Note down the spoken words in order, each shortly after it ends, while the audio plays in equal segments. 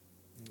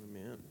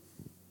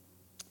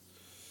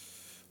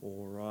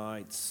All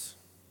right.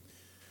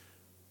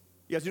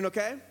 You guys doing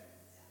okay?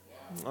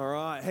 All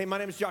right. Hey, my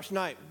name is Josh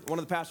Knight, one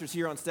of the pastors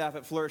here on staff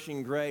at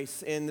Flourishing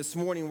Grace. And this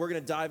morning, we're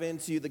going to dive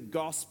into the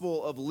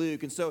Gospel of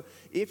Luke. And so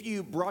if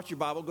you brought your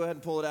Bible, go ahead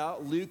and pull it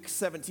out. Luke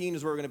 17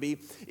 is where we're going to be.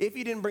 If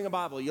you didn't bring a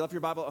Bible, you left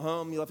your Bible at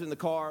home, you left it in the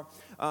car,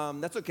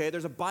 that's okay.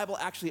 There's a Bible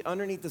actually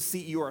underneath the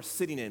seat you are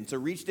sitting in. So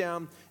reach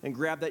down and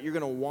grab that. You're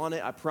going to want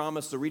it, I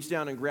promise. So reach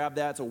down and grab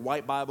that. It's a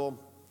white Bible.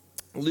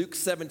 Luke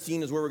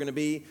 17 is where we're going to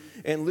be.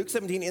 And Luke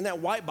 17, in that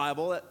white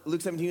Bible,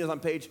 Luke 17 is on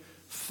page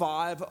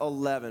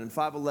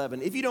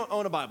 511. If you don't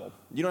own a Bible,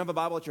 you don't have a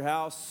Bible at your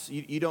house,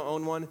 you don't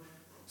own one,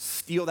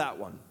 steal that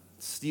one.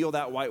 Steal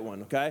that white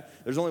one, okay?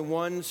 There's only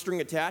one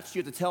string attached.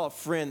 You have to tell a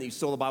friend that you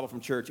stole the Bible from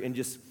church and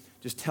just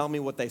tell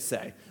me what they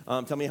say.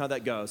 Tell me how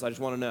that goes. I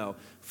just want to know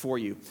for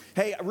you.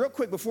 Hey, real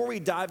quick, before we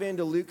dive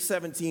into Luke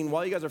 17,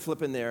 while you guys are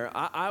flipping there,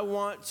 I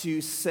want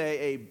to say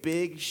a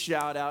big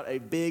shout out, a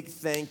big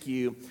thank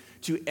you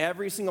to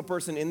every single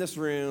person in this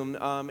room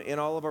and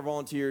all of our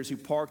volunteers who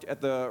parked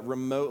at the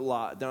remote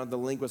lot down at the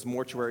Linquist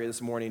Mortuary this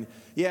morning.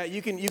 Yeah,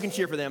 you can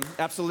cheer for them.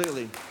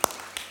 Absolutely.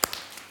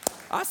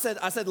 I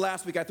said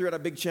last week I threw out a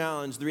big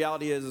challenge. The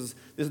reality is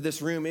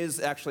this room is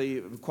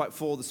actually quite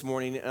full this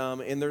morning,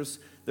 and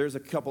there's a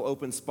couple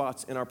open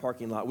spots in our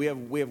parking lot. We have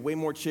way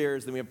more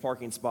chairs than we have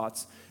parking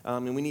spots,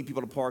 and we need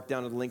people to park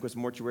down at the Linquist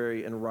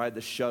Mortuary and ride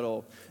the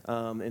shuttle.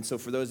 And so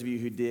for those of you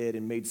who did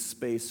and made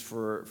space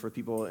for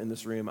people in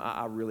this room,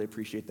 I really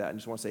appreciate that. And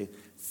just want to say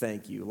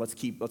thank you. Let's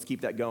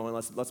keep that going.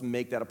 Let's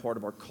make that a part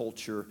of our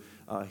culture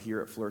here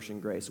at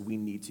Flourishing Grace. We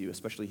need to,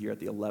 especially here at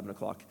the 11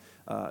 o'clock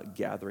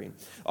gathering.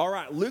 All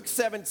right, Luke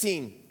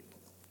 17.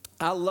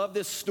 I love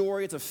this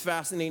story. It's a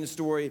fascinating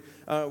story.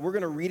 We're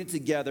going to read it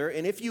together.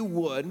 And if you're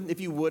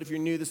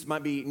new, this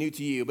might be new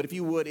to you, but if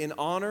you would, in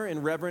honor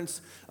and reverence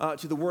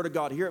to the Word of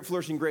God, here at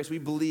Flourishing Grace, we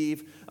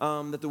believe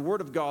that the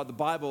Word of God, the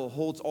Bible,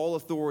 holds all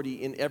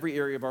authority in every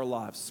area of our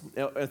lives.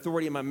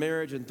 Authority in my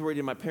marriage, authority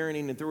in my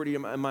parenting, authority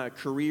in my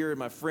career, in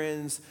my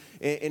friends,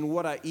 in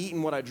what I eat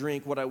and what I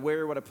drink, what I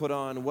wear, what I put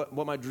on,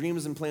 what my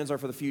dreams and plans are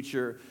for the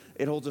future.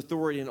 It holds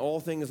authority in all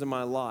things in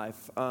my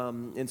life.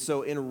 And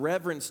so in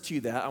reverence to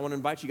that, I want to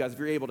invite you guys, if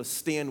you're able, to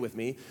stand with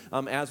me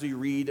as we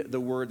read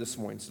the Word this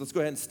morning. So let's go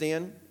ahead and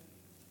stand.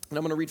 And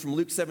I'm going to read from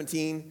Luke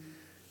 17.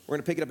 We're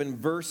going to pick it up in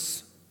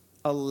verse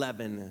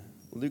 11.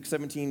 Luke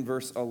 17,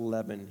 verse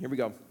 11. Here we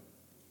go.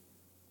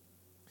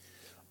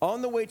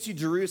 On the way to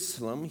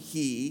Jerusalem,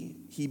 he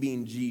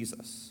being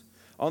Jesus.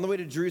 On the way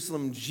to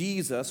Jerusalem,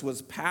 Jesus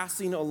was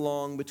passing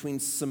along between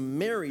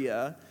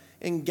Samaria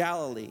and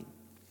Galilee.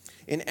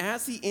 And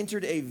as he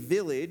entered a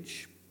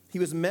village, he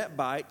was met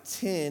by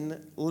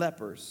 10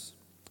 lepers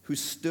who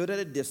stood at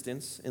a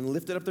distance and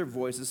lifted up their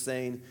voices,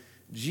 saying,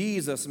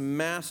 Jesus,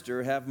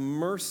 Master, have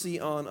mercy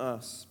on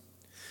us.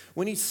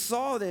 When he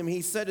saw them,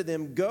 he said to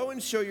them, Go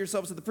and show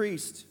yourselves to the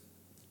priest.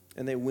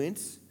 And they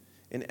went,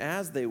 and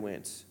as they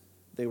went,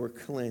 they were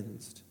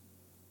cleansed.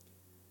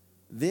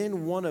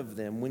 Then one of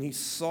them, when he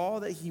saw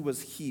that he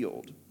was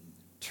healed,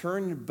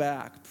 turned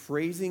back,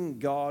 praising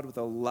God with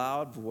a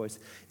loud voice,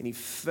 and he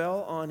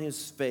fell on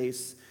his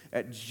face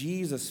at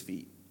Jesus'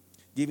 feet,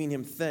 giving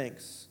him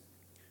thanks.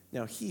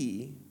 Now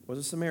he was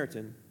a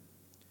Samaritan.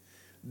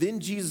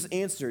 Then Jesus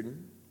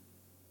answered,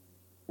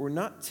 Were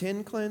not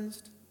 10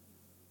 cleansed?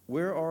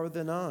 Where are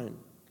the 9?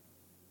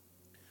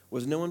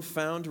 Was no one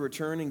found to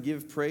return and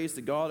give praise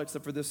to God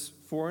except for this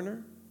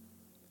foreigner?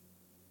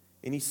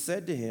 And he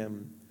said to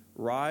him,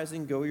 Rise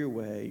and go your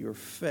way. Your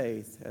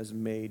faith has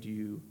made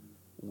you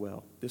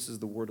well. This is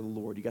the word of the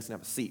Lord. You guys can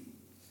have a seat.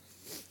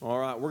 All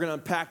right, we're going to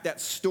unpack that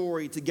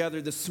story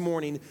together this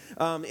morning,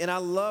 and I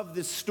love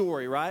this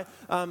story, right?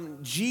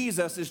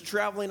 Jesus is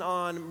traveling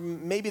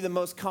on maybe the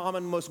most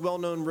common, most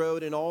well-known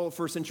road in all of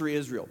first century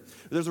Israel.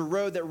 There's a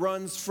road that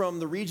runs from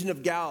the region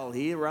of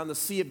Galilee, around the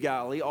Sea of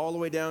Galilee, all the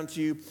way down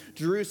to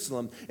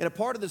Jerusalem. And a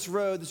part of this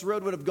road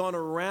would have gone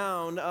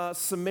around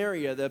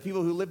Samaria. The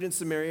people who lived in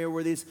Samaria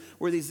were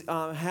these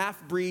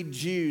half-breed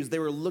Jews. They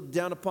were looked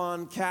down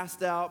upon,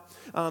 cast out,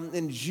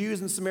 and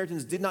Jews and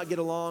Samaritans did not get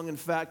along. In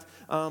fact,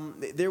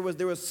 there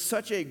was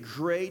such a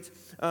great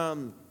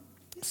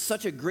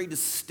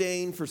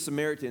disdain for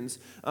Samaritans.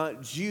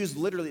 Jews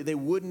literally, they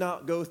would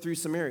not go through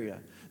Samaria.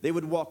 They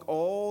would walk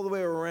all the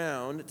way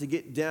around to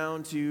get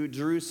down to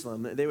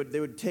Jerusalem. They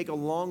would take a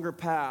longer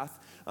path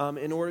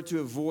in order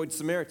to avoid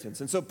Samaritans.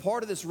 And so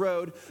part of this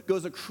road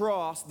goes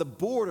across the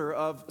border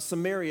of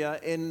Samaria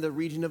in the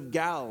region of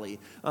Galilee.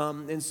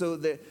 And so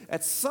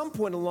at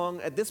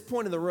this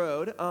point in the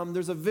road,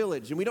 there's a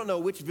village. And we don't know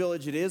which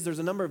village it is. There's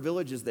a number of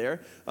villages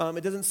there.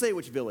 It doesn't say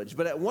which village.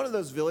 But at one of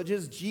those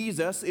villages,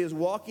 Jesus is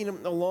walking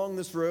along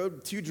this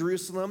road to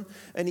Jerusalem.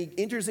 And he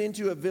enters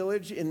into a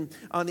village. And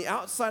on the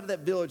outside of that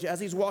village, as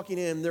he's walking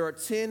in, there are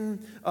 10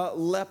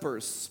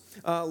 lepers.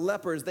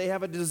 Lepers, they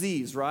have a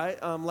disease,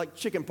 right? Like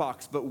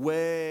chickenpox, but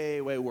way,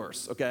 way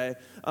worse, okay?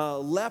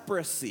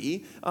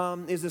 Leprosy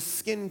is a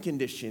skin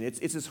condition. It's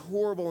this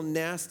horrible,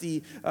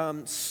 nasty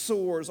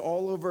sores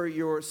all over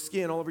your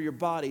skin, all over your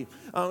body.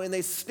 And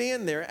they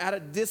stand there at a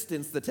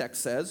distance, the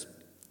text says,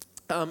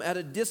 at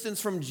a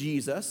distance from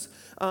Jesus,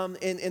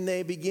 and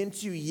they begin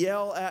to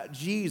yell at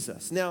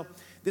Jesus. Now,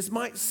 this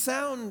might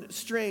sound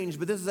strange,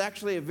 but this is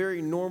actually a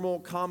very normal,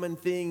 common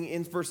thing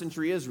in first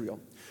century Israel.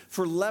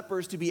 For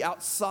lepers to be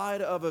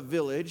outside of a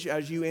village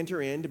as you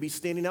enter in, to be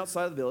standing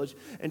outside of the village,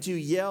 and to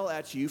yell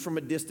at you from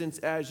a distance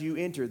as you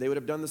enter. They would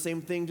have done the same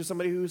thing to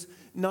somebody who's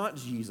not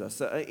Jesus.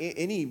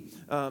 Any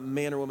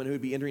man or woman who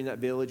would be entering that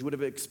village would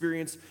have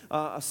experienced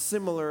a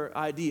similar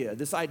idea.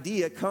 This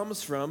idea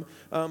comes from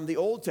the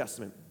Old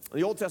Testament.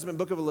 The Old Testament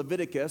book of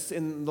Leviticus,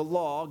 in the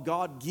law,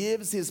 God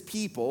gives his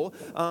people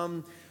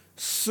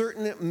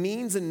certain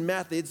means and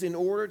methods in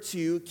order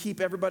to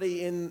keep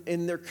everybody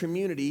in their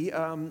community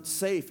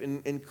safe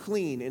and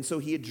clean. And so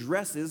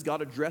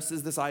God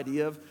addresses this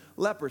idea of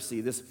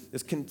leprosy,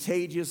 this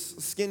contagious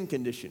skin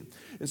condition.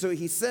 And so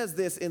he says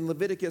this in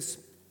Leviticus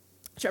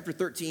chapter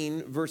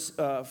 13, verse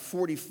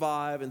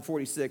 45 and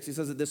 46. He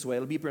says it this way.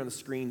 It'll be up here on the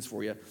screens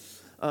for you.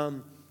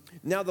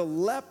 Now the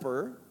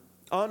leper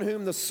on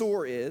whom the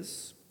sore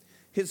is,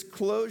 his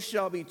clothes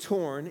shall be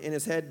torn and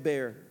his head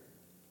bare.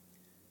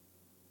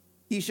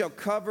 He shall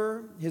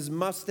cover his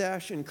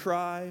mustache and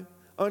cry,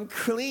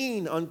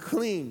 unclean,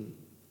 unclean.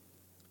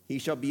 He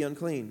shall be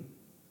unclean.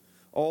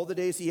 All the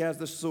days he has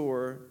the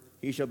sore,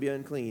 he shall be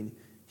unclean.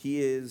 He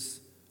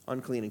is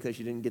unclean, in case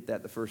you didn't get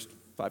that the first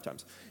 5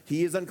 times.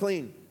 He is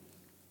unclean.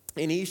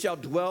 And he shall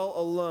dwell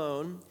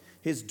alone.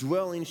 His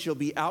dwelling shall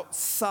be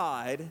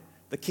outside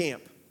the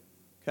camp.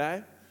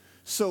 Okay?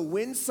 So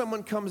when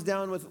someone comes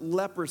down with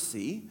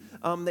leprosy,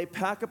 they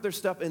pack up their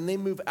stuff and they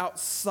move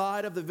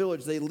outside of the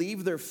village. They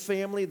leave their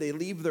family, they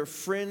leave their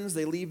friends,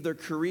 they leave their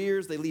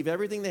careers, they leave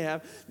everything they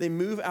have. They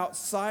move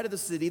outside of the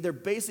city.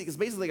 It's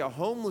basically like a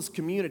homeless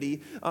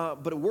community,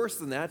 but worse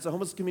than that, it's a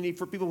homeless community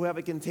for people who have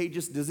a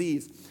contagious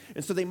disease.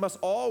 And so they must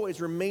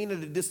always remain at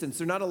a distance.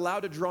 They're not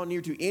allowed to draw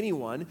near to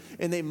anyone,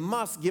 and they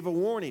must give a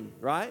warning,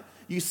 right?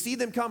 You see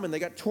them coming. They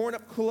got torn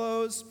up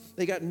clothes.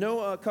 They got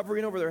no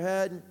covering over their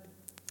head.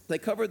 They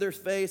cover their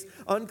face,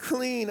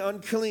 unclean,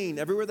 unclean.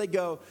 Everywhere they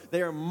go,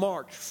 they are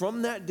marked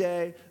from that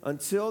day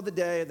until the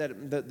day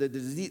that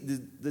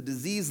the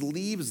disease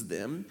leaves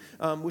them,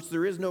 which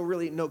there is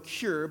no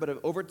cure,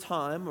 but over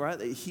time, right,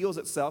 it heals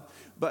itself.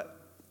 But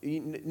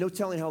no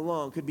telling how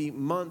long. Could be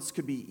months,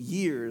 could be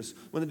years.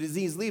 When the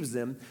disease leaves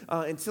them,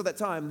 until that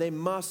time, they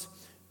must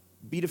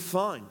be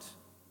defined.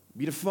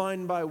 Be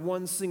defined by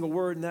one single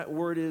word, and that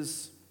word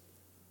is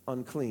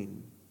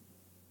unclean.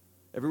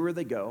 Everywhere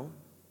they go,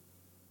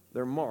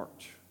 they're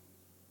marked.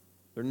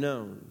 They're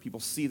known. People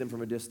see them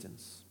from a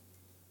distance.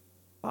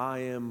 I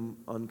am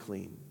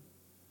unclean.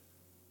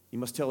 You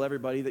must tell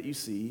everybody that you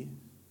see,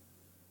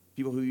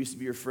 people who used to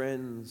be your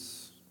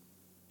friends,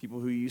 people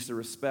who you used to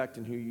respect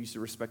and who used to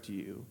respect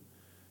you.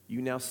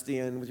 You now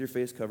stand with your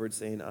face covered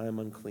saying, I am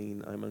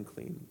unclean, I am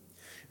unclean.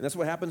 And that's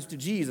what happens to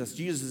Jesus.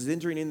 Jesus is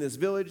entering in this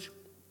village.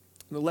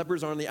 The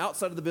lepers are on the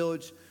outside of the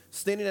village,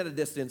 standing at a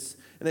distance,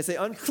 and they say,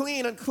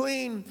 unclean,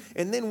 unclean.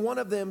 And then one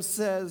of them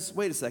says,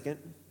 wait a second.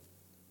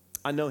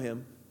 I know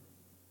him.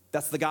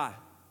 That's the guy.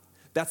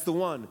 That's the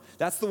one.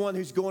 That's the one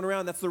who's going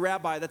around. That's the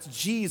rabbi. That's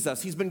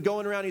Jesus. He's been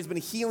going around. He's been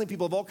healing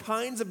people of all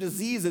kinds of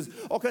diseases,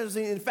 all kinds of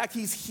things. In fact,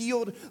 he's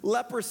healed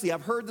leprosy.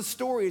 I've heard the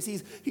stories.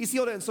 He's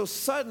healed it. And so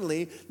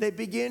suddenly they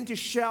begin to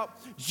shout,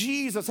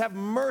 Jesus, have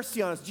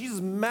mercy on us.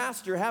 Jesus,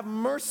 Master, have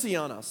mercy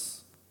on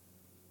us.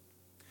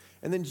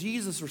 And then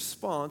Jesus'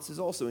 response is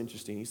also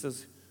interesting. He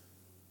says,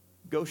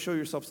 go show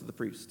yourselves to the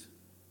priest.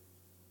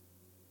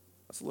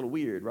 That's a little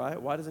weird,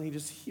 right? Why doesn't he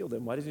just heal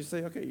them? Why doesn't he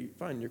say, okay,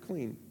 fine, you're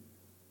clean?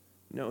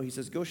 No, he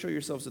says, go show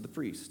yourselves to the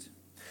priest.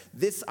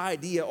 This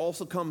idea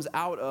also comes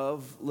out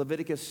of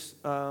Leviticus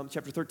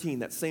chapter 13,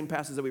 that same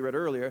passage that we read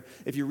earlier.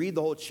 If you read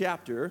the whole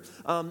chapter,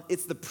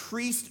 it's the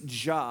priest's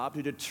job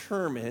to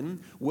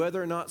determine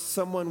whether or not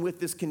someone with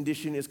this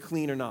condition is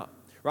clean or not.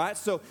 Right?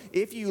 So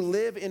if you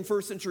live in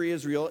first century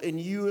Israel and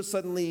you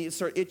suddenly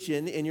start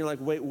itching and you're like,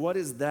 wait, what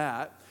is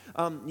that?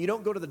 You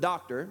don't go to the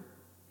doctor.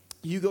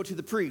 You go to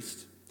the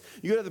priest.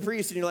 You go to the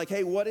priest and you're like,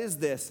 hey, what is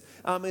this?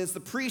 And it's the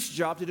priest's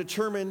job to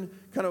determine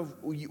kind of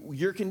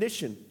your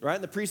condition, right?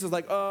 And the priest is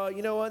like,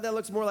 you know what? That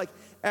looks more like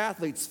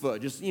athlete's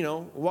foot. Just,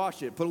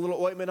 wash it. Put a little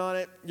ointment on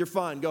it. You're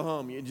fine. Go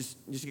home. You just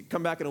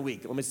come back in a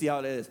week. Let me see how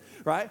it is,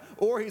 right?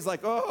 Or he's like,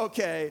 oh,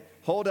 okay,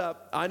 hold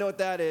up. I know what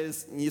that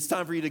is. It's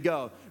time for you to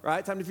go,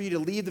 right? Time for you to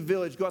leave the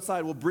village, go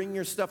outside. We'll bring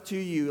your stuff to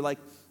you. Like,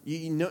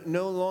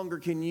 no longer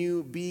can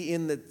you be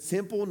in the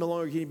temple, no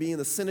longer can you be in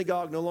the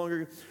synagogue, no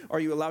longer are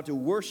you allowed to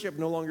worship,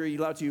 no longer are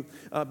you allowed to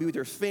be with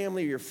your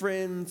family or your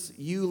friends.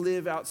 You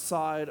live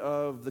outside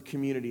of the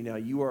community now.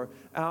 You are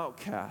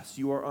outcast.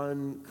 You are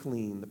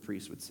unclean, the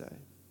priest would say.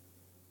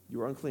 You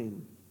are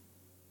unclean.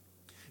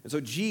 And so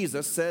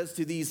Jesus says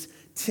to these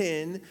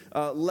 10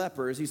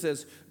 lepers, he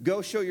says,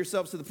 go show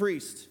yourselves to the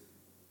priest.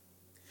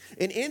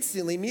 And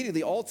instantly,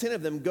 immediately, all 10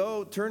 of them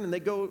turn and they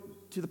go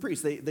to the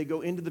priest. They go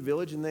into the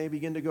village and they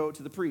begin to go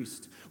to the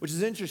priest, which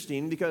is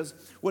interesting because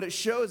what it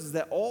shows is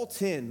that all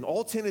 10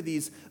 of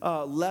these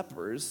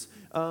lepers,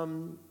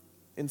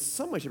 in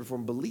some way, shape, or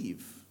form,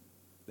 believe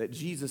that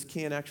Jesus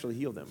can actually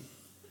heal them.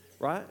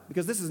 right?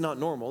 Because this is not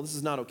normal. This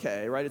is not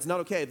okay, right? It's not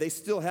okay. They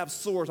still have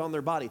sores on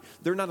their body.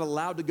 They're not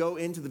allowed to go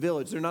into the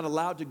village. They're not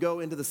allowed to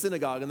go into the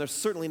synagogue, and they're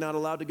certainly not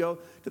allowed to go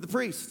to the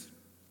priest.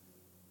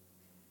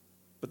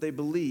 But they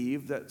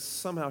believe that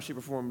somehow, shape,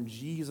 or form,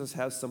 Jesus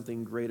has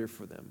something greater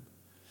for them.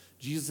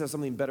 Jesus has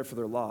something better for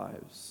their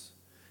lives.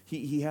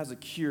 He has a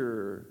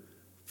cure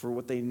for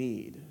what they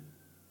need.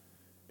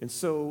 And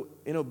so,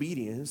 in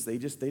obedience, they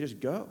just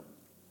go.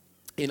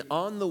 And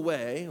on the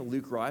way,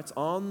 Luke writes,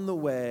 on the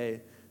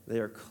way, they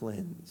are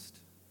cleansed.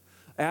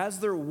 As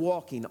they're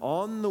walking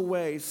on the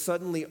way,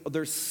 suddenly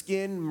their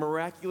skin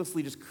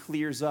miraculously just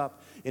clears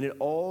up and it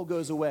all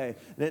goes away.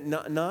 And it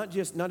not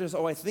just,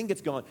 oh, I think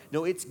it's gone.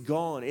 No, it's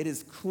gone. It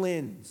is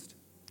cleansed.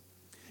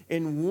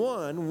 And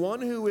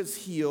one who is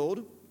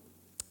healed,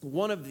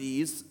 one of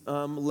these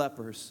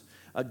lepers,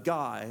 a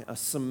guy, a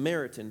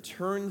Samaritan,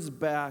 turns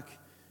back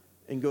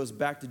and goes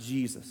back to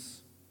Jesus.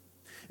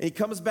 And he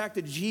comes back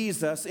to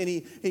Jesus, and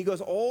he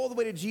goes all the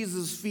way to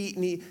Jesus' feet,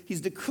 and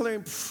he's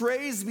declaring,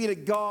 praise be to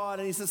God.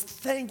 And he says,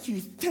 thank you,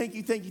 thank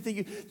you, thank you, thank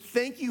you.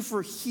 Thank you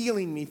for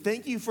healing me.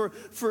 Thank you for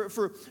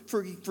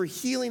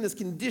healing this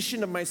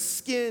condition of my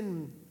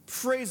skin.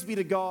 Praise be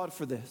to God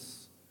for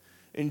this.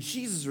 And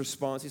Jesus'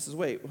 response, he says,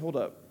 wait, hold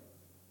up.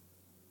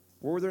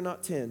 Were there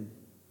not 10?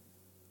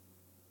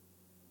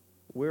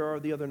 Where are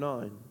the other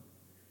 9?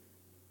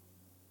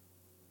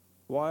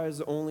 Why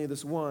is only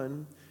this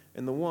one?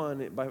 And the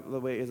one, by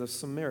the way, is a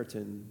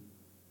Samaritan,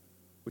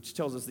 which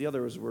tells us the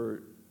others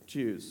were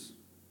Jews.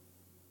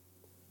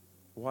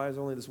 Why is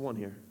only this one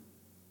here?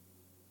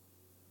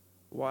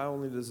 Why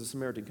only does the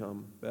Samaritan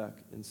come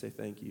back and say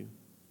thank you?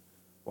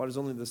 Why does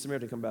only the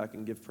Samaritan come back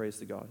and give praise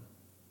to God?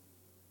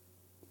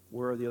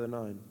 Where are the other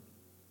 9?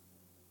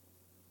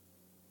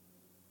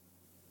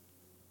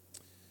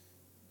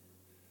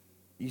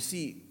 You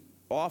see,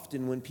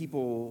 often when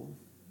people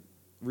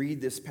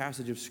read this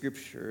passage of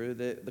Scripture,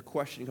 the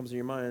question comes in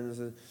your mind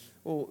is,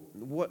 well,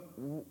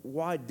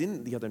 why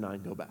didn't the other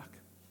 9 go back?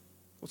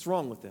 What's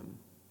wrong with them?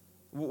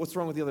 What's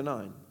wrong with the other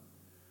 9?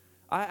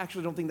 I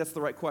actually don't think that's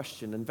the right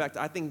question. In fact,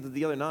 I think that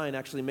the other 9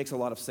 actually makes a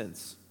lot of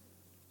sense.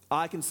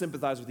 I can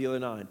sympathize with the other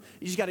 9.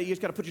 You just got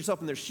to put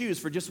yourself in their shoes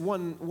for just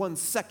one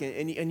second,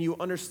 and you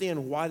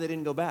understand why they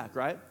didn't go back,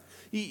 right?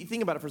 You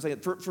think about it for a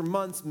second. For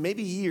months,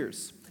 maybe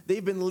years,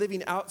 they've been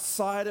living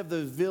outside of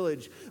the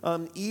village,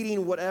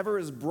 eating whatever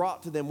is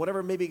brought to them,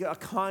 whatever maybe a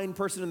kind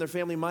person in their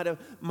family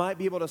might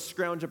be able to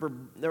scrounge up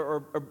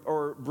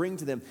or bring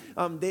to them.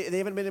 They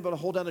haven't been able to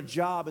hold down a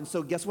job, and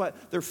so guess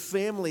what? Their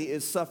family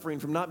is suffering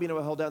from not being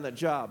able to hold down that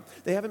job.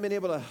 They haven't been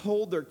able to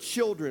hold their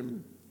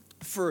children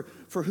for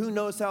who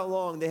knows how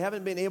long. They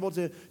haven't been able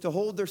to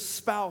hold their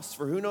spouse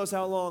for who knows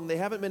how long. They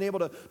haven't been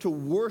able to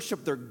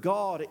worship their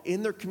God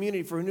in their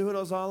community for who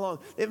knows how long.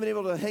 They haven't been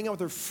able to hang out with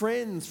their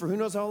friends for who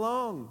knows how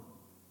long.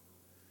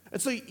 And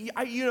so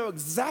you know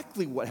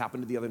exactly what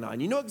happened to the other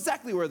 9. You know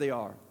exactly where they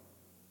are.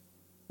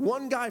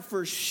 One guy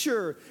for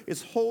sure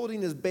is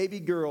holding his baby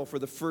girl for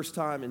the first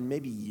time in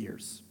maybe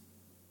years.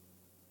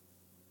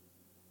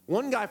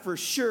 One guy for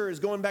sure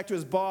is going back to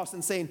his boss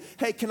and saying,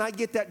 hey, can I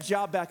get that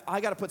job back? I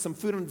got to put some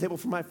food on the table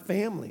for my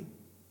family.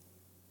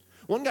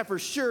 One guy for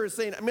sure is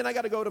saying, I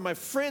got to go to my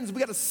friends. We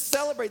got to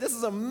celebrate. This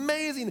is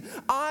amazing.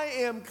 I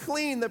am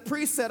clean. The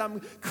priest said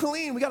I'm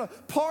clean. We got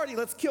to party.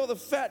 Let's kill the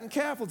fattened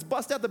calf. Let's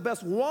bust out the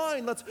best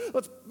wine. Let's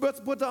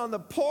put on the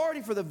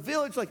party for the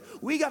village. Like,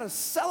 we got to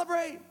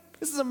celebrate.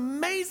 This is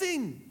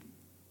amazing.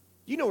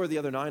 You know where the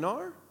other 9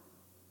 are.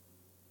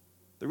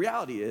 The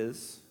reality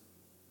is,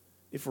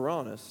 if we're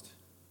honest,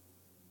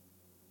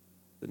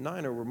 the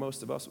 9 are where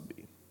most of us would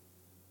be.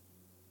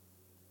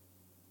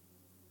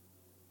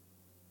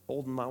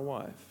 Holding my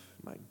wife,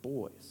 my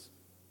boys,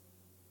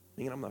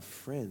 hanging out with my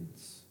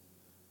friends,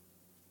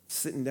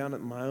 sitting down at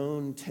my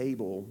own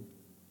table,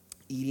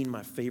 eating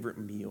my favorite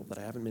meal that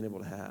I haven't been able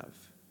to have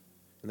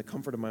in the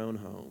comfort of my own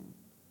home.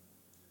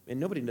 And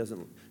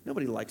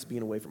nobody likes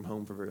being away from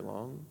home for very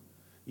long.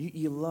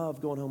 You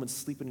love going home and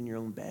sleeping in your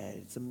own bed.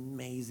 It's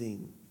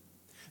amazing.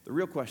 The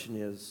real question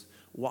is,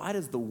 why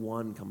does the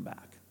one come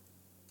back?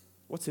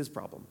 What's his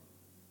problem?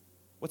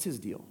 What's his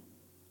deal?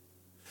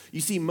 You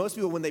see, most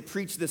people, when they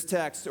preach this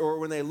text or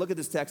when they look at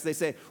this text, they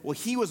say, well,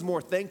 he was more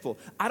thankful.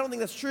 I don't think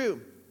that's true.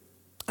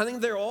 I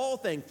think they're all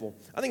thankful.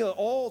 I think that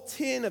all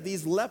 10 of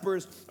these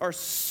lepers are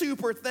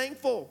super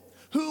thankful.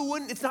 Who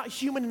wouldn't? It's not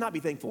human to not be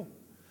thankful.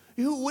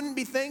 Who wouldn't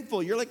be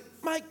thankful? You're like,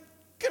 my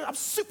God, I'm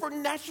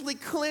supernaturally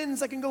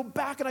cleansed. I can go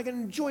back and I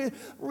can enjoy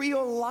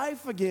real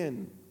life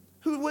again.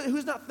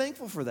 Who's not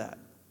thankful for that?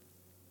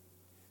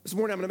 This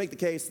morning, I'm going to make the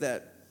case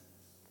that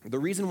the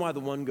reason why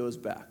the one goes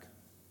back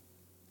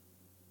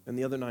and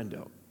the other 9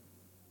 don't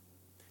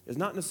is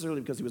not necessarily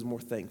because he was more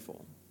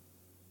thankful,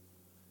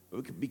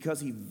 but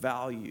because he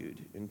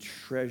valued and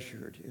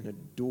treasured and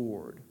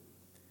adored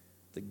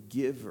the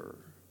giver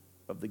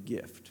of the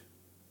gift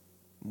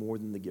more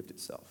than the gift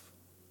itself.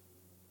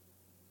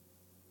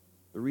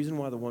 The reason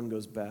why the one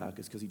goes back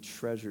is because he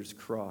treasures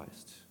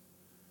Christ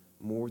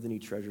more than he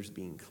treasures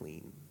being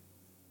clean.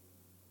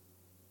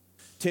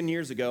 10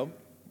 years ago,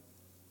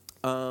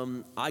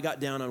 I got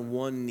down on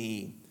one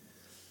knee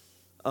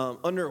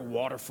under a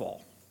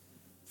waterfall.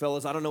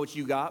 Fellas, I don't know what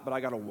you got, but I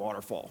got a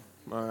waterfall,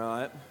 all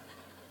right?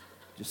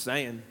 Just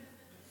saying,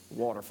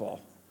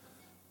 waterfall.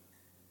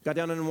 Got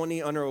down on one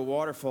knee under a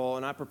waterfall,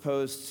 and I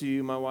proposed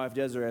to my wife,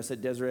 Desiree. I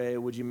said, Desiree,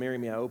 would you marry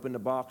me? I opened a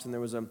box, and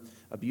there was a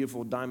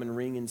beautiful diamond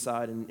ring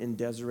inside, and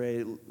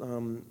Desiree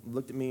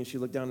looked at me, and she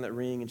looked down at that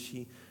ring, and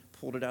she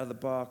pulled it out of the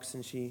box,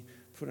 and she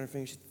put it on her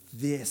finger. She said,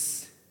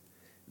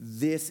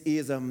 this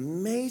is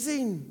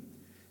amazing.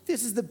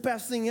 This is the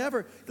best thing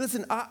ever.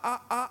 Listen,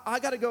 I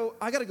gotta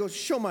go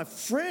show my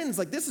friends.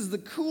 Like, this is the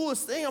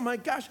coolest thing. Oh my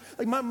gosh.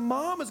 Like, my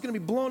mom is gonna be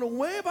blown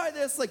away by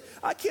this. Like,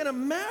 I can't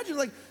imagine.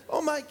 Like,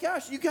 oh my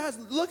gosh, you guys,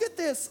 look at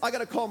this. I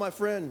gotta call my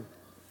friend.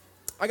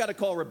 I gotta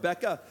call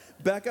Rebecca.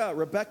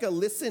 Rebecca,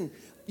 listen.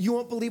 You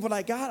won't believe what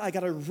I got. I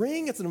got a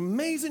ring. It's an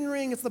amazing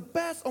ring. It's the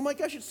best. Oh my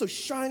gosh, it's so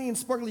shiny and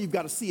sparkly. You've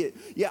got to see it.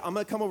 Yeah, I'm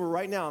gonna come over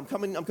right now. I'm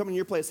coming to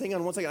your place. Hang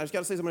on one second. I just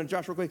gotta say something to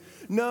Josh real quick.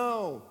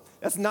 No,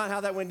 that's not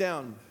how that went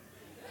down.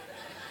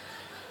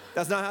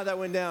 That's not how that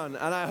went down.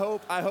 And I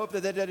hope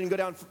that didn't go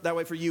down that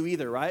way for you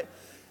either, right?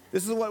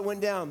 This is what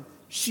went down.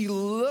 She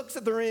looks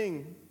at the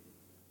ring,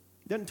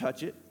 doesn't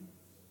touch it,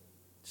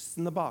 just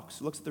in the box,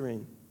 looks at the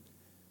ring,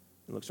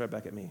 and looks right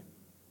back at me.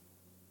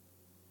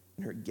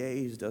 And her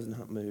gaze does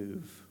not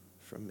move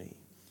from me.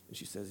 And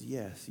she says,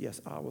 yes,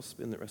 I will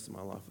spend the rest of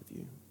my life with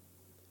you.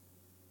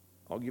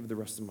 I'll give the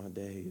rest of my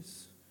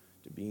days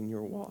to being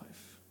your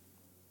wife.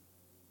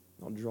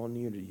 I'll draw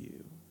near to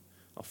you.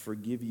 I'll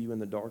forgive you in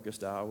the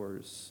darkest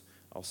hours.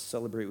 I'll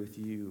celebrate with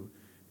you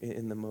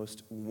in the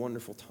most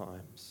wonderful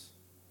times.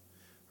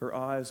 Her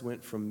eyes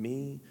went from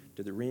me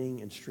to the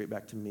ring and straight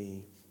back to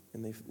me.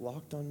 And they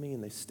locked on me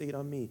and they stayed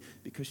on me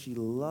because she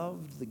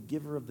loved the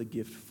giver of the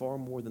gift far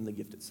more than the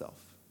gift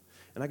itself.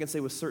 And I can say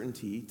with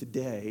certainty,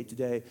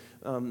 today,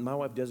 my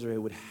wife Desiree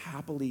would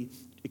happily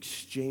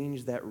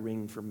exchange that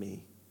ring for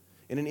me.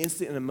 In an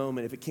instant, in a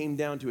moment, if it came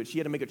down to it, she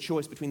had to make a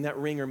choice between that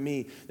ring or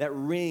me. That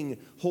ring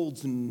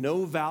holds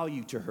no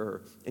value to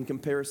her in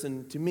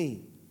comparison to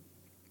me.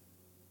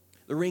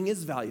 The ring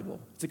is valuable.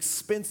 It's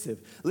expensive.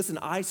 Listen,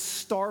 I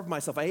starved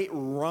myself. I ate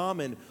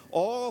ramen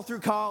all through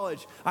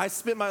college. I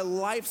spent my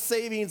life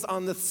savings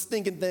on this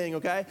stinking thing,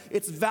 okay?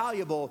 It's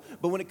valuable.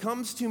 But when it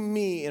comes to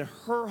me, in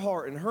her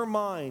heart, in her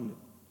mind,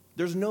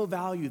 there's no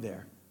value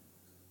there.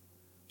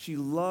 She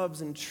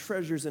loves and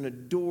treasures and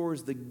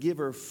adores the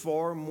giver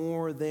far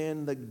more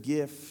than the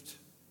gift.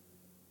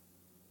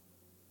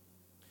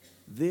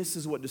 This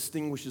is what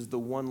distinguishes the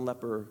one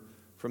leper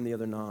from the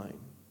other 9.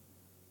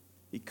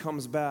 He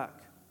comes back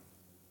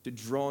to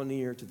draw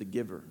near to the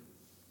giver.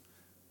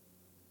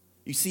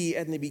 You see,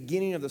 at the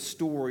beginning of the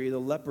story, the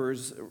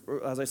lepers,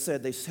 as I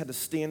said, they had to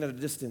stand at a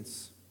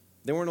distance.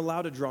 They weren't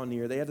allowed to draw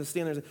near. They had to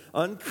stand there.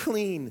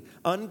 Unclean.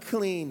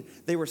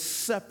 They were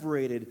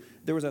separated.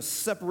 There was a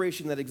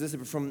separation that existed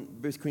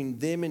between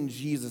them and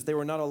Jesus. They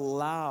were not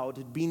allowed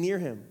to be near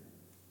him.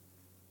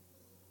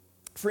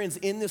 Friends,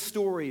 in this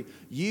story,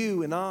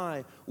 you and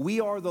I,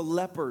 we are the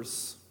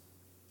lepers.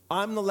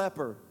 I'm the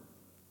leper.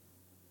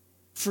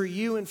 For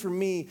you and for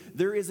me,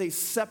 there is a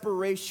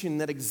separation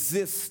that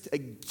exists, a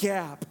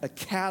gap, a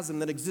chasm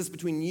that exists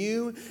between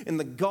you and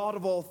the God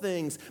of all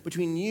things,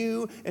 between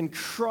you and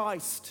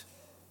Christ.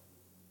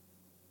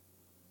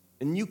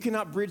 And you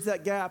cannot bridge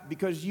that gap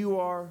because you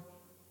are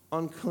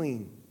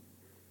unclean.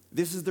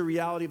 This is the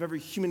reality of every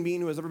human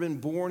being who has ever been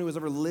born, who has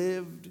ever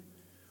lived.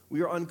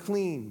 We are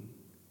unclean.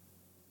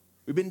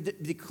 We've been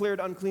declared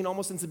unclean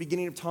almost since the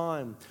beginning of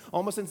time,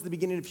 almost since the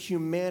beginning of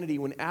humanity.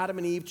 When Adam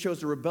and Eve chose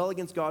to rebel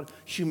against God,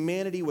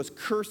 humanity was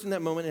cursed in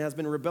that moment and has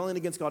been rebelling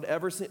against God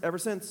ever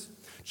since.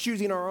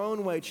 Choosing our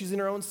own way,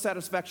 choosing our own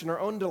satisfaction, our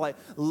own delight,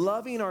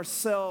 loving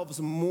ourselves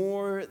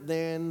more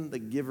than the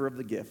giver of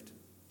the gift.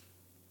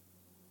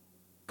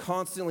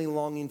 Constantly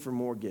longing for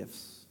more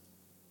gifts.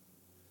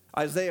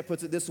 Isaiah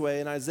puts it this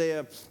way in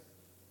Isaiah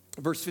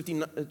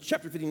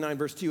chapter 59,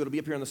 verse 2. It'll be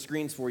up here on the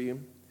screens for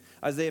you.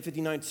 Isaiah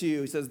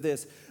 59:2, he says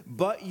this,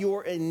 but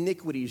your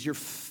iniquities, your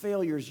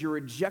failures, your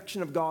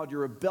rejection of God,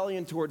 your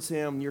rebellion towards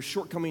him, your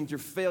shortcomings, your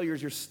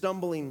failures, your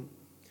stumbling,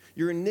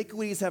 your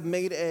iniquities have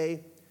made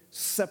a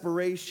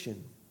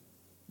separation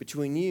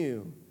between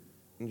you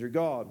and your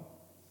God.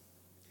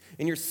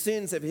 And your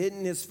sins have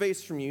hidden his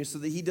face from you so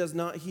that he does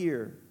not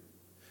hear.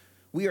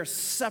 We are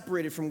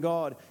separated from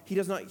God. He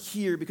does not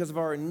hear because of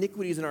our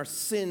iniquities and our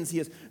sins.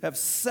 He have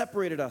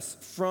separated us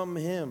from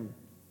him.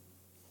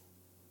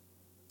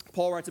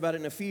 Paul writes about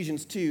it in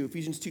Ephesians 2.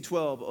 Ephesians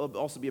 2:12 will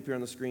also be up here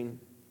on the screen.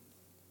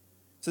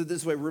 It says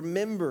this way,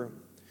 remember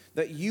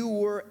that you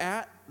were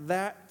at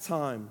that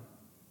time.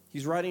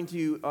 He's writing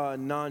to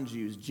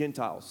non-Jews,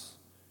 Gentiles,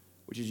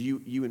 which is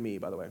you and me,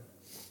 by the way.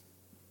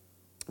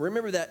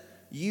 Remember that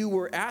you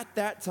were at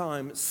that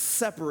time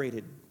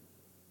separated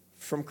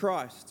from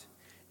Christ,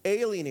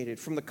 alienated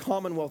from the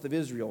commonwealth of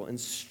Israel, and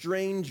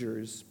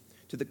strangers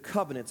to the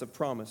covenants of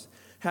promise,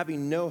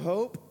 having no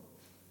hope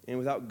and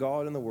without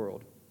God in the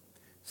world.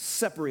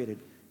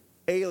 Separated,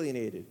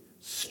 alienated,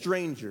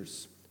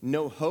 strangers,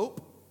 no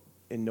hope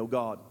and no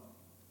God.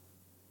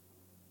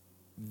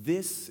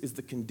 This is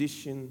the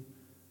condition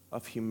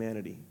of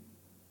humanity.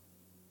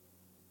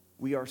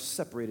 We are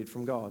separated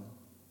from God.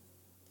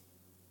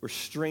 We're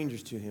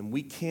strangers to him.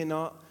 We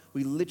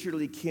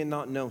literally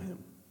cannot know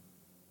him.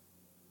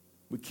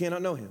 We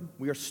cannot know him.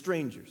 We are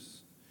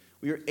strangers.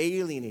 We are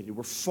alienated.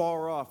 We're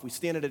far off. We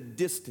stand at a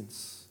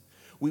distance.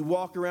 We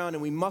walk around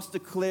and we must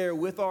declare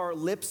with our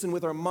lips and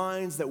with our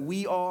minds that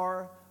we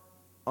are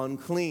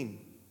unclean.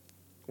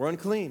 We're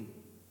unclean.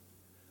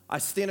 I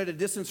stand at a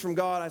distance from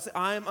God. I say,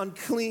 I am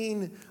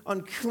unclean,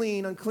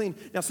 unclean, unclean.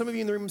 Now, some of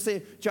you in the room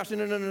say, Josh,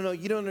 no,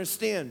 you don't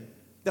understand.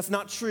 That's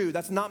not true.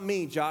 That's not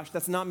me, Josh.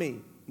 That's not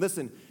me.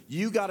 Listen,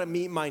 you got to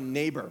meet my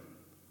neighbor.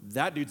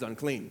 That dude's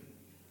unclean.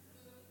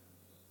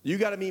 You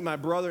got to meet my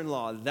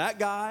brother-in-law. That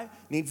guy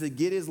needs to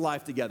get his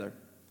life together.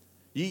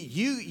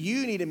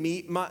 You need to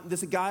meet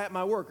this guy at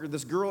my work or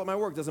this girl at my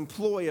work, this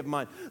employee of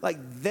mine. Like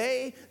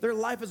their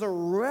life is a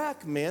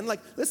wreck, man. Like,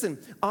 listen,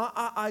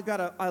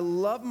 I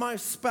love my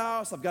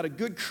spouse. I've got a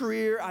good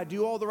career. I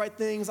do all the right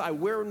things. I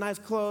wear nice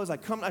clothes.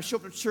 I show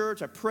up to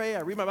church. I pray.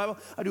 I read my Bible.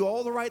 I do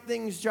all the right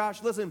things,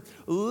 Josh. Listen,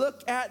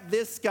 look at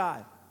this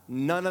guy.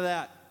 None of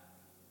that.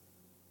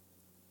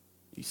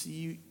 You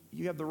see,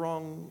 you have the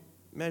wrong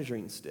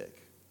measuring stick.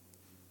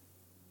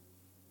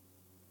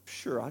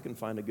 Sure, I can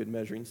find a good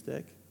measuring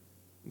stick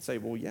and say,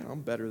 well, yeah,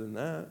 I'm better than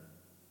that.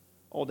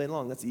 All day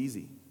long, that's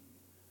easy.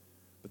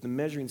 But the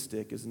measuring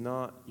stick is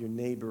not your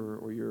neighbor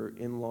or your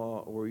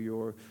in-law or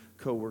your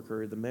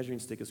coworker. The measuring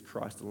stick is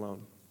Christ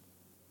alone.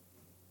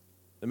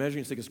 The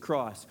measuring stick is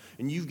Christ.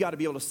 And you've got to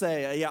be able to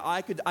say, yeah,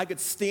 I could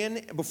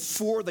stand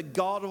before the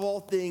God of all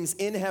things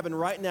in heaven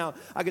right now.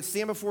 I could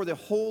stand before the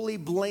holy,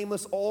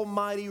 blameless,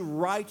 almighty,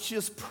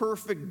 righteous,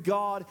 perfect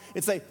God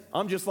and say,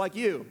 I'm just like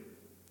you.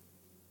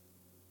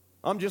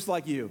 I'm just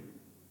like you.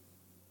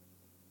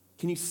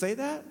 Can you say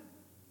that?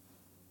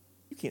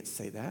 You can't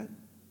say that.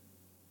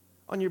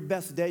 On your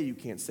best day, you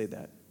can't say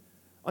that.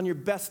 On your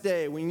best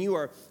day, when you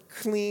are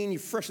clean, you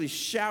freshly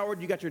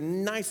showered, you got your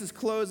nicest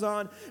clothes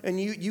on,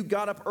 and you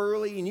got up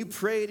early, and you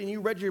prayed, and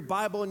you read your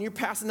Bible, and you're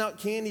passing out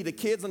candy to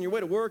kids on your way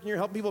to work, and you're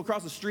helping people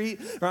across the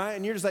street, right?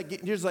 And you're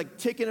just like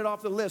ticking it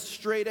off the list,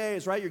 straight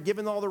A's, right? You're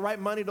giving all the right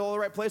money to all the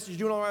right places, you're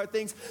doing all the right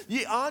things.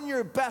 On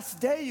your best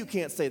day, you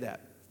can't say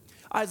that.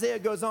 Isaiah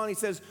goes on, he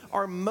says,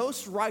 our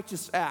most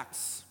righteous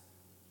acts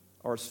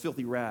are as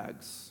filthy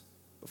rags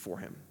before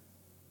him.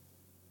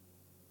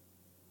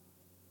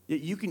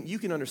 You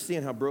can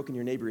understand how broken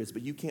your neighbor is,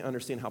 but you can't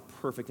understand how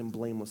perfect and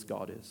blameless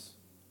God is.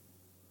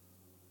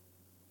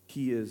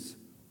 He is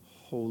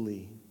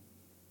holy,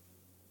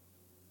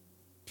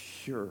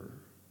 pure,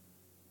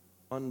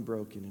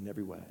 unbroken in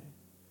every way.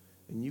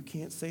 And you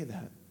can't say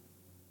that.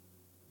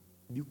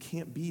 You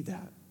can't be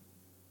that.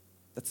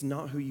 That's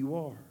not who you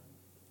are.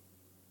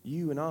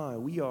 You and I,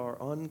 we are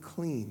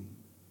unclean.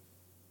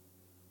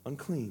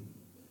 Unclean.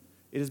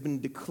 It has been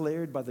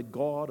declared by the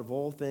God of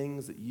all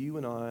things that you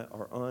and I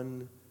are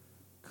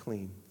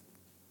unclean.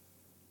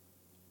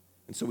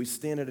 And so we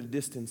stand at a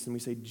distance and we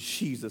say,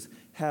 Jesus,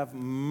 have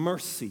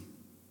mercy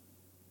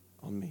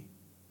on me.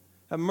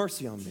 Have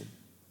mercy on me.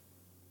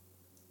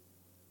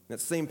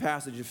 That same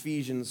passage,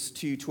 Ephesians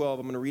 2:12,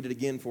 I'm going to read it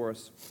again for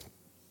us.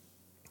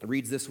 It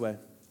reads this way.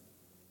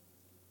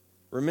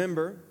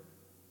 Remember,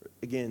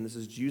 again, this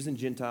is Jews and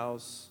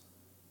Gentiles.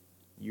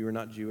 You are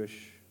not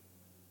Jewish.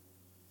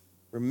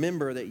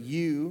 Remember that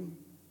you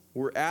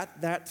were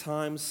at that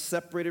time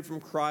separated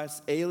from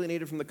Christ,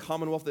 alienated from the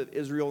commonwealth of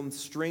Israel, and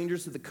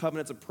strangers to the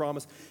covenants of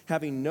promise,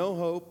 having no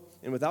hope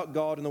and without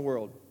God in the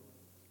world.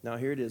 Now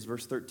here it is,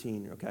 verse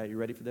 13. Okay, you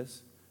ready for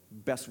this?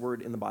 Best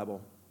word in the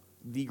Bible.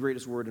 The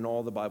greatest word in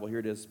all the Bible. Here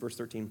it is, verse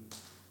 13.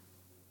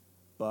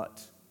 But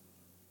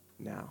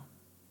now.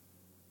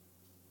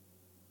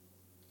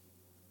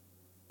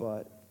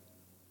 But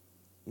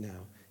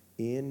now,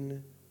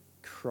 in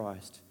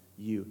Christ,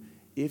 you.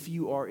 If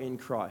you are in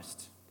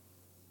Christ,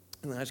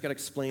 and I just got to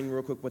explain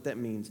real quick what that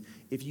means.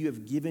 If you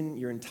have given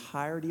your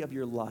entirety of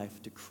your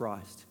life to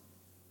Christ,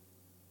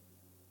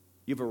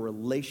 you have a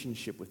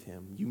relationship with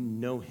him. You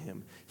know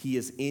him. He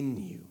is in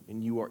you,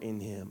 and you are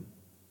in him.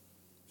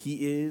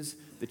 He is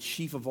the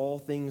chief of all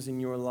things in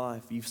your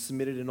life. You've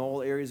submitted in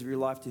all areas of your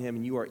life to him,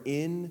 and you are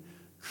in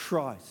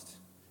Christ.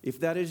 If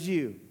that is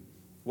you,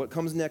 what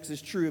comes next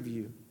is true of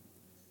you.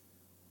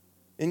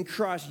 In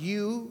Christ,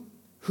 you,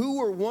 who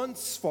were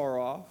once far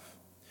off,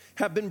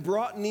 have been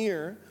brought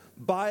near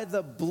by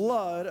the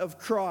blood of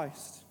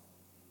Christ.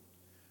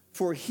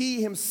 For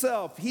he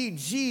himself,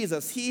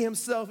 Jesus, he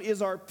himself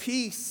is our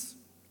peace,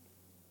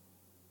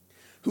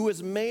 who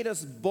has made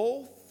us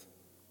both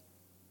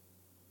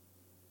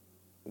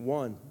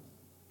one,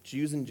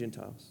 Jews and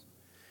Gentiles,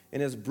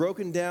 and has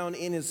broken down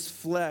in his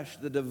flesh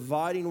the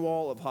dividing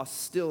wall of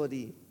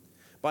hostility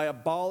by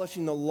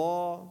abolishing the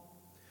law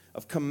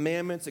of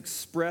commandments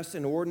expressed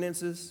in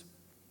ordinances,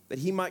 that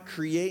he might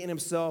create in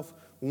himself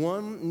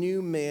one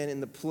new man in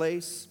the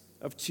place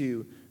of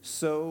two,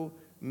 so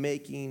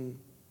making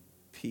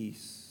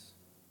peace,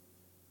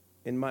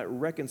 and might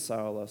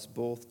reconcile us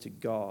both to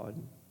God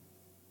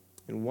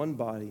in one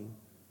body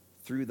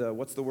through the,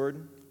 what's the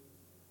word?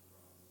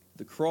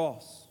 the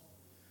cross,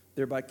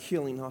 thereby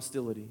killing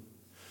hostility.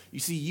 You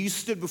see, you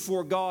stood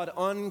before God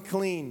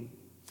unclean,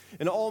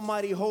 an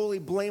almighty, holy,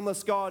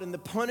 blameless God, and the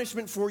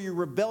punishment for your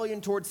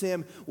rebellion towards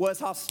him was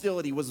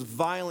hostility, was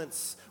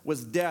violence,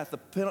 was death. The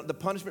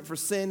punishment for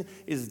sin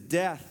is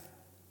death.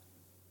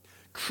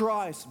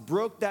 Christ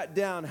broke that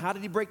down. How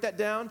did he break that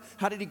down?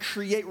 How did he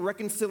create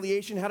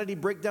reconciliation? How did he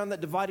break down that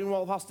dividing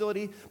wall of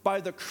hostility?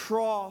 By the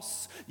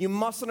cross. You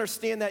must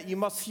understand that. You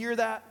must hear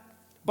that.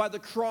 By the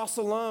cross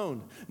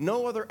alone.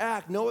 No other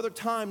act, no other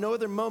time, no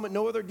other moment,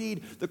 no other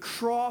deed. The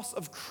cross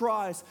of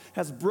Christ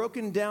has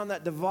broken down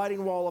that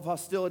dividing wall of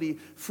hostility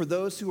for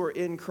those who are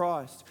in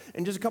Christ.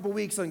 In just a couple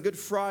weeks on Good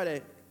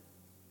Friday,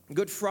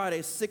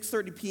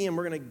 6:30 p.m.,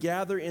 we're going to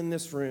gather in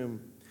this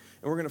room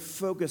and we're going to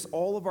focus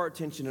all of our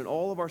attention and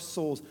all of our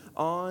souls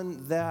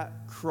on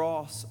that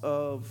cross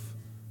of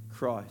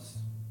Christ.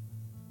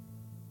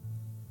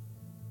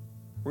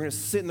 We're going to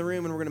sit in the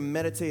room and we're going to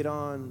meditate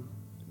on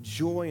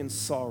joy and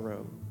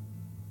sorrow,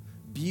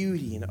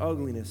 beauty and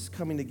ugliness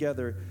coming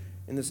together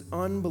in this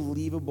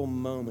unbelievable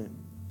moment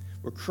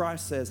where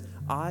Christ says,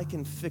 I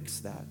can fix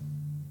that.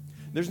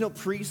 There's no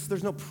priest,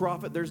 there's no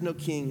prophet, there's no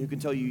king who can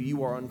tell you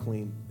you are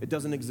unclean. It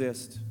doesn't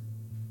exist.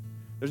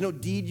 There's no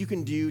deed you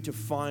can do to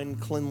find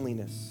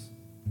cleanliness.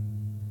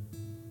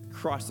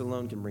 Christ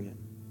alone can bring it.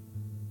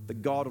 The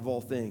God of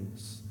all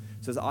things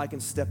says, I can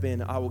step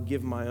in. I will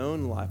give my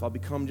own life. I'll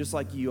become just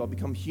like you. I'll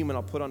become human.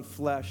 I'll put on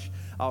flesh.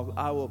 I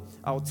will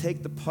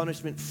take the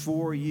punishment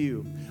for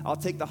you. I'll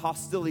take the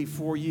hostility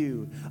for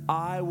you.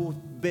 I will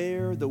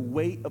bear the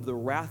weight of the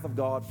wrath of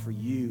God for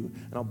you,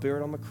 and I'll bear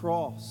it on the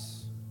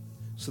cross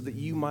so that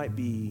you might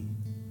be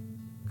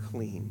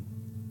clean.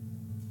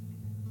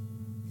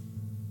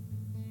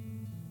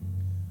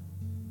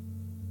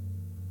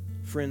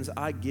 Friends,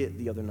 I get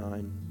the other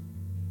nine.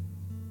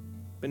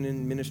 Been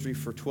in ministry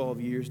for 12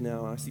 years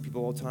now, and I see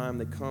people all the time.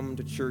 They come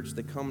to church,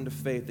 they come to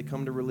faith, they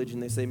come to religion.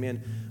 They say,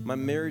 man, my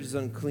marriage is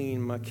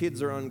unclean, my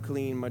kids are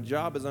unclean, my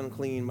job is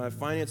unclean, my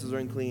finances are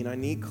unclean. I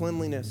need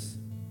cleanliness.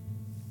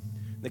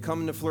 They come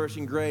into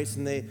Flourishing Grace,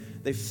 and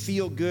they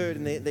feel good,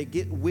 and they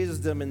get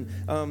wisdom,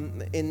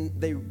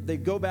 and they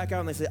go back out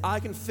and they say, I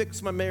can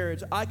fix my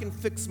marriage, I can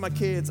fix my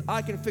kids,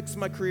 I can fix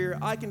my career,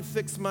 I can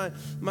fix my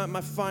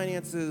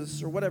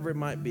finances, or whatever it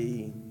might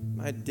be,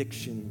 my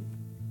addiction,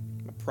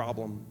 my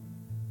problem.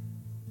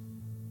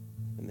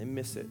 And they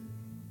miss it.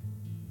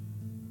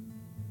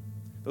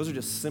 Those are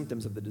just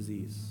symptoms of the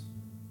disease.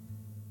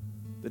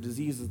 The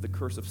disease is the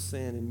curse of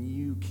sin, and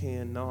you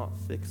cannot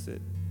fix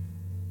it.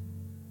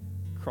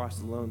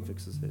 Christ alone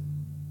fixes it.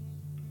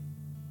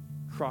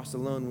 Christ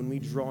alone, when we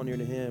draw near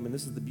to him, and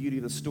this is the beauty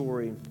of the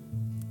story.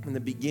 In the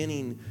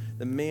beginning,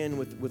 the man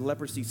with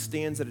leprosy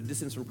stands at a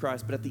distance from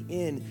Christ, but at the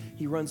end,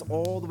 he runs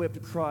all the way up to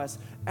Christ,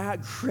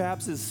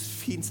 grabs his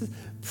feet and says,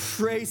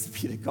 praise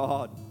be to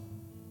God.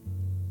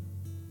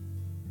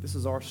 This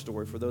is our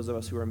story for those of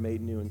us who are made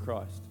new in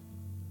Christ,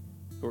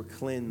 who are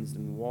cleansed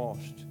and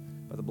washed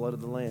by the blood of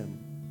the Lamb.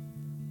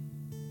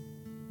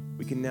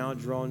 We can now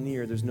draw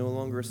near. There's no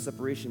longer a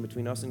separation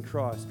between us and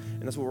Christ.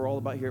 And that's what we're all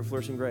about here at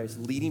Flourishing Grace,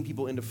 leading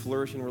people into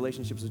flourishing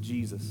relationships with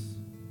Jesus.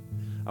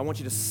 I want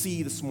you to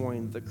see this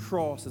morning the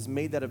cross has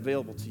made that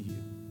available to you.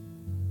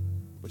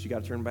 But you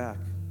got to turn back.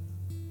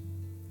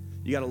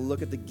 You got to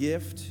look at the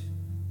gift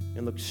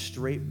and look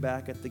straight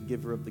back at the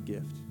giver of the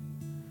gift.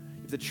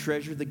 To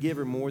treasure the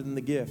giver more than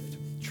the gift.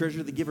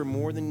 Treasure the giver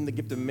more than the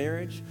gift of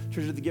marriage.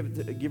 Treasure the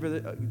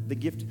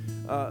gift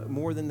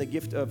more than the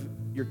gift of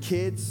your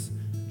kids.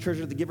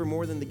 Treasure the giver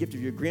more than the gift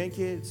of your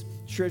grandkids.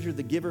 Treasure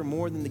the giver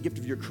more than the gift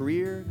of your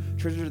career.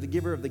 Treasure the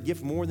giver of the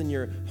gift more than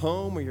your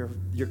home or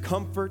your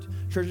comfort.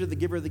 Treasure the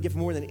giver of the gift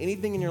more than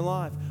anything in your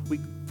life.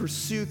 We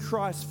pursue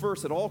Christ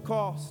first at all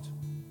cost.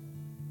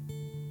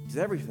 He's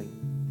everything.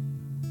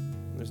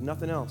 And there's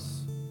nothing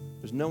else.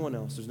 There's no one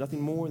else. There's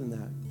nothing more than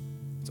that.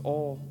 It's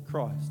all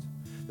Christ.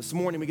 This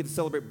morning, we get to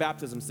celebrate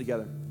baptisms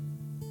together.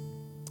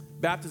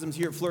 Baptisms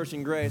here at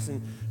Flourishing Grace,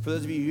 and for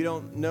those of you who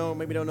don't know,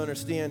 maybe don't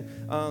understand,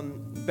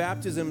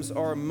 baptisms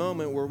are a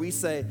moment where we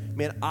say,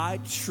 man, I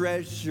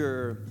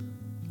treasure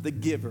the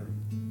giver.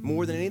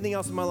 More than anything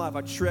else in my life,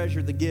 I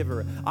treasure the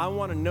giver. I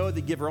want to know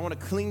the giver. I want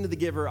to cling to the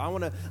giver. I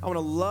want to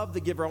love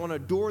the giver. I want to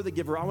adore the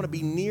giver. I want to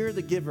be near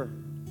the giver.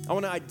 I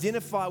want to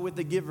identify with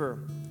the giver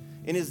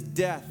in his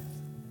death,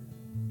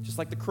 just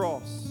like the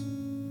cross.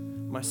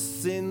 My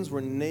sins were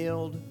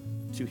nailed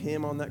to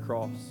him on that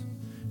cross.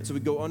 And so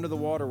we go under the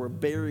water. We're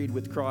buried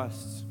with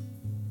Christ.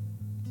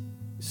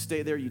 You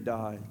stay there, you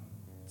die.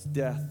 It's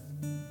death.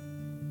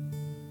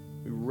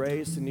 We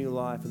raise to new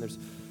life, and there's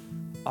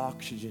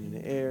oxygen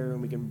and air,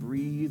 and we can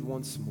breathe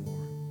once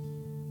more.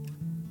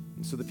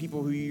 And so the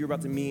people who you're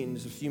about to meet in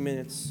just a few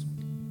minutes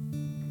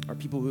are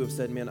people who have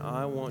said, man,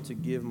 I want to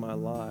give my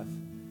life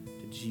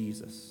to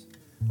Jesus.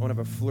 I want to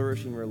have a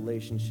flourishing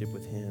relationship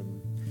with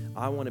him.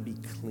 I want to be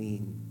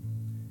clean.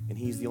 And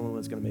he's the only one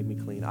that's going to make me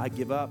clean. I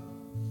give up.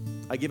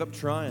 I give up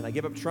trying. I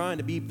give up trying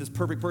to be this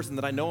perfect person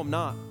that I know I'm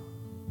not.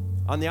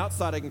 On the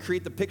outside, I can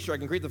create the picture. I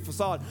can create the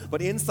facade.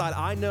 But inside,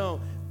 I know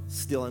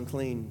still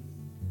unclean.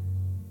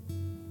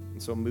 And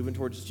So I'm moving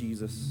towards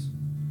Jesus.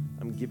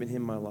 I'm giving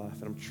him my life,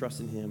 and I'm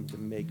trusting him to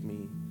make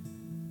me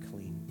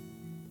clean.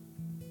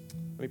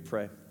 Let me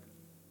pray.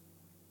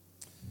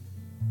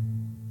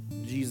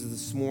 Jesus,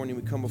 this morning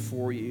we come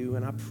before you,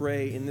 and I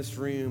pray in this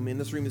room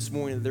this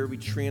morning, that there would be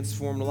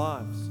transformed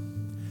lives.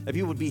 That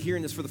people would be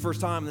hearing this for the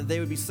first time, and that they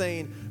would be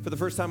saying for the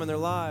first time in their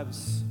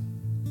lives,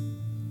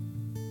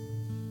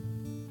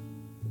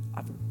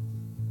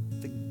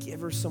 the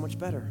giver's so much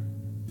better.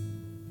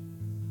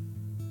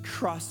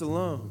 Christ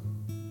alone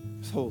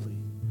is holy.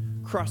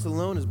 Christ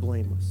alone is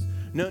blameless.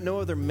 No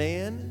other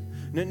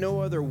man, no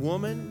other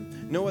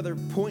woman, no other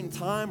point in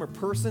time or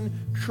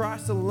person.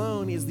 Christ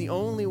alone is the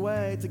only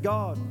way to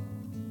God.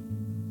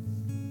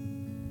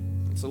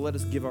 And so let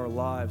us give our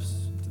lives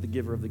to the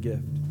giver of the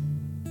gift.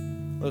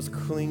 Let us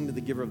cling to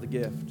the giver of the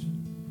gift.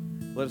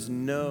 Let us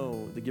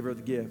know the giver of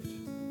the gift.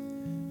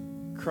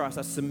 Christ,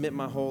 I submit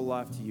my whole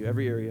life to you,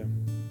 every area,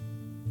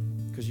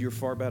 because you're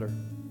far better.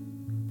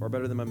 Far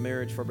better than my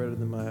marriage, far better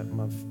than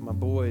my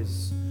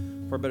boys,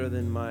 far better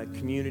than my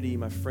community,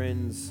 my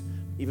friends,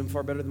 even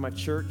far better than my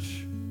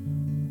church.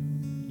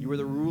 You are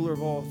the ruler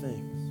of all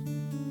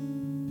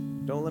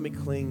things. Don't let me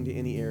cling to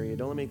any area.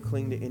 Don't let me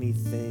cling to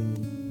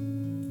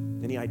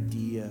anything, any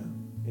idea,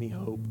 any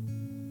hope.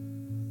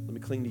 Let me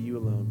cling to you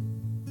alone.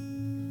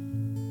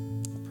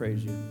 I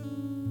praise you.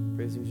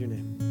 Praise you in your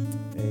name.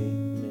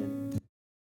 Amen.